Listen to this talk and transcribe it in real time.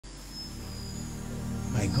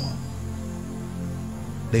My God.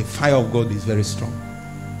 The fire of God is very strong.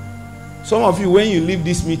 Some of you, when you leave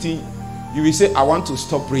this meeting, you will say, I want to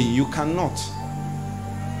stop praying. You cannot.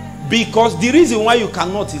 Because the reason why you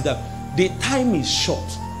cannot is that the time is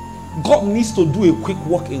short. God needs to do a quick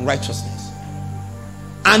work in righteousness.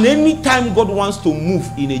 And anytime God wants to move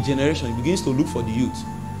in a generation, he begins to look for the youth.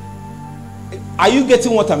 Are you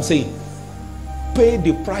getting what I'm saying? Pay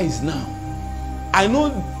the price now. I know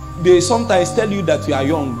they sometimes tell you that you are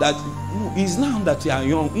young. That no, it's now that you are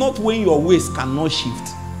young, not when your ways cannot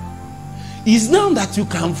shift. It's now that you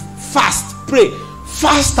can fast, pray,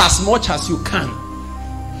 fast as much as you can,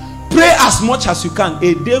 pray as much as you can.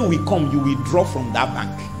 A day will come, you will draw from that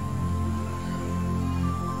bank.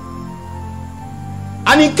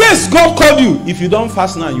 And in case God called you, if you don't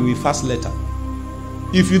fast now, you will fast later.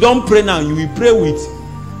 If you don't pray now, you will pray with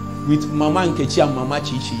Mama Nkechi and Mama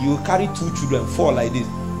Chichi. You will carry 2 children, 4 like this,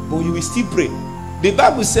 but you will still pray. The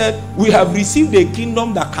Bible said we have received a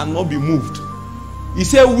kingdom that cannot be moved. He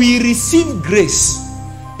said we receive grace.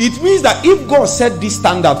 It means that if God set this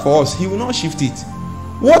standard for us, he will not shift it.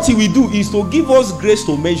 What he will do is to give us grace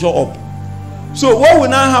to measure up. So what will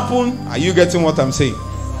now happen? Are you getting what I'm saying?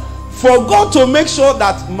 For God to make sure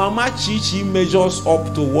that Mama Chichi measures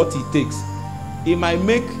up to what it takes, it might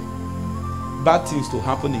make bad things to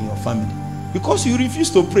happen in your family because you refuse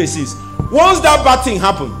to pray. Sis, once that bad thing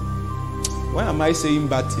happens, why am I saying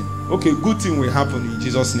bad thing? Okay, good thing will happen in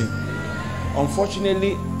Jesus' name.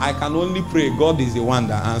 Unfortunately, I can only pray. God is the one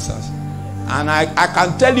that answers. And I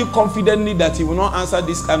can tell you confidently that he will not answer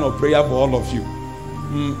this kind of prayer for all of you.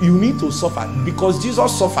 You need to suffer because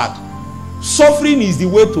Jesus suffered. Suffering is the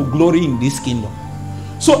way to glory in this kingdom.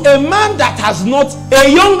 So a man that has not,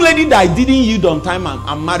 a young lady that didn't yield on time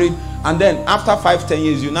and married, and then after 5-10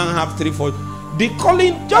 years, you now have 3-4. The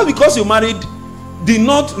calling, just because you married, did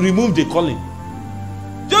not remove the calling.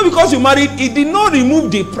 Just because you married, it did not remove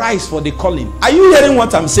the price for the calling. Are you hearing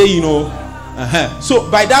what I'm saying? You know, so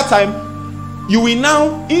by that time, you will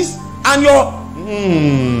now and your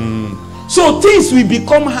so things will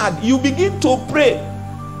become hard. You begin to pray,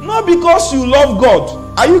 not because you love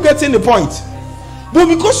God. Are you getting the point? But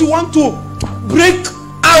because you want to break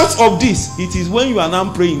out of this. It is when you are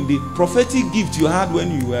now praying, the prophetic gift you had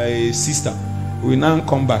when you were a sister will now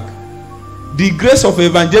come back. The grace of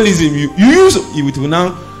evangelism you use, it will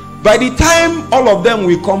now, by the time all of them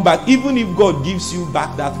will come back, even if God gives you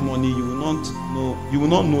back that money, you will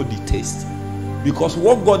not know the taste. Because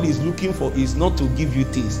what God is looking for is not to give you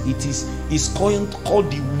things. It is called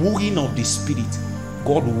the wooing of the Spirit.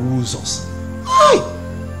 God woos us. Hi!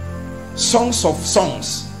 Songs of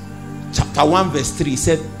Songs, chapter 1 verse 3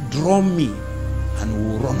 said, draw me and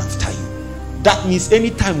we'll run after you. That means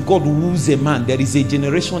anytime God woos a man, there is a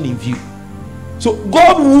generation in view. So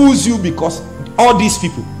God woos you because all these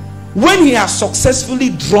people, when he has successfully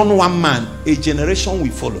drawn one man, a generation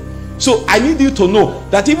will follow. So I need you to know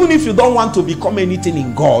that even if you don't want to become anything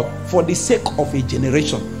in God, for the sake of a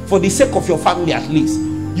generation, for the sake of your family at least,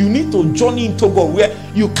 you need to journey into God where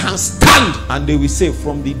you can stand. And they will say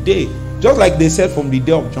from the day, just like they said from the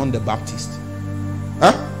day of John the Baptist.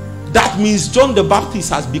 That means John the Baptist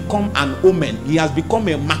has become an omen. He has become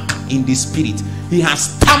a marker in the spirit. He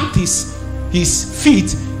has stamped his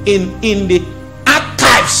feet in the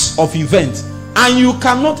archives of events. And you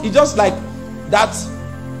cannot, it's just like that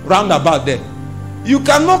roundabout there. You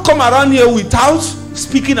cannot come around here without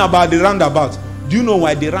speaking about the roundabout. Do you know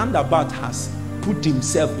why? The roundabout has put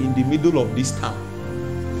himself in the middle of this town.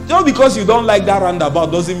 Just because you don't like that roundabout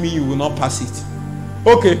doesn't mean you will not pass it.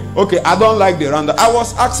 Okay, I don't like the roundabout. I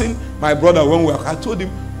was asking my brother when I told him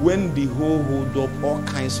when the whole hold up, all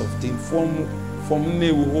kinds of things from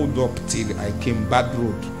Newu hold up till I came bad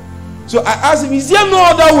road. So I asked him, is there no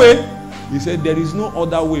other way? He said there is no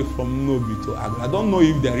other way from Nobi to Agro. I don't know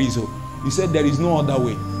if there is. He said there is no other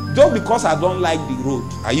way. Just because I don't like the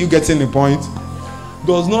road. Are you getting the point?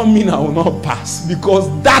 Does not mean I will not pass, because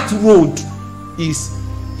that road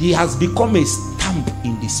he has become a stamp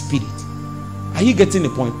in the spirit. Are you getting the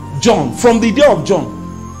point? John, from the day of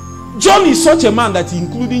John is such a man that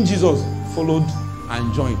including Jesus followed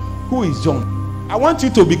and joined. Who is John? I want you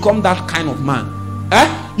to become that kind of man.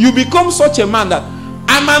 You become such a man that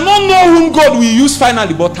I might not know whom God will use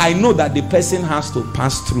finally, but I know that the person has to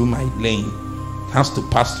pass through my lane. Has to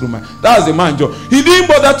pass through my. That was the man John. He didn't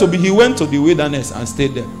bother to be. He went to the wilderness and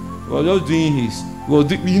stayed there. He was just doing his.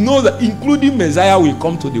 He knows that including Messiah will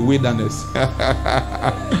come to the wilderness.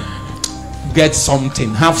 Get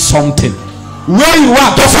something. Have something. Where you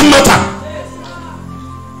are doesn't matter.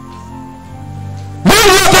 Where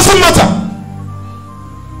you are doesn't matter.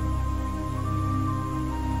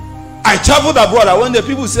 I traveled abroad. And when the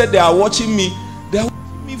people said they are watching me, they are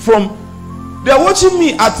watching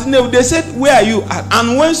me at, they said, where are you?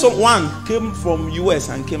 And when someone came from US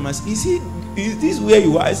and came and said, is this where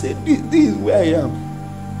you are? I said, this is where I am.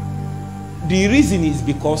 The reason is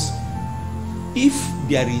because if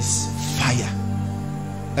there is fire,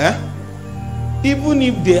 even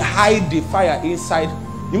if they hide the fire inside,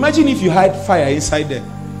 imagine if you hide fire inside there.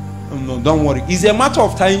 No, don't worry. It's a matter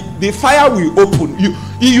of time. The fire will open.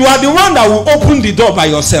 You are the one that will open the door by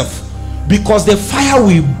yourself, because the fire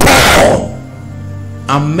will burn,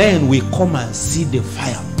 and men will come and see the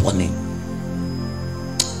fire burning.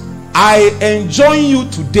 I enjoin you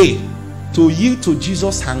today to yield to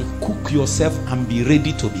Jesus and cook yourself and be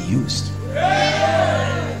ready to be used.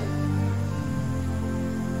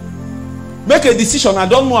 Make a decision. I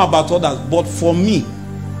don't know about others, but for me,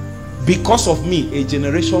 because of me, a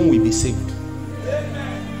generation will be saved.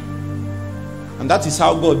 And that is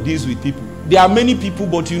how God deals with people. There are many people,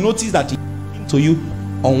 but you notice that He comes to you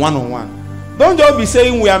on one-on-one. Don't just be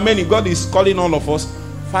saying we are many. God is calling all of us.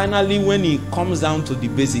 Finally, when He comes down to the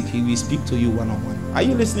basic, He will speak to you one-on-one. Are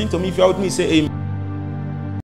you listening to me? If you are with me, say amen.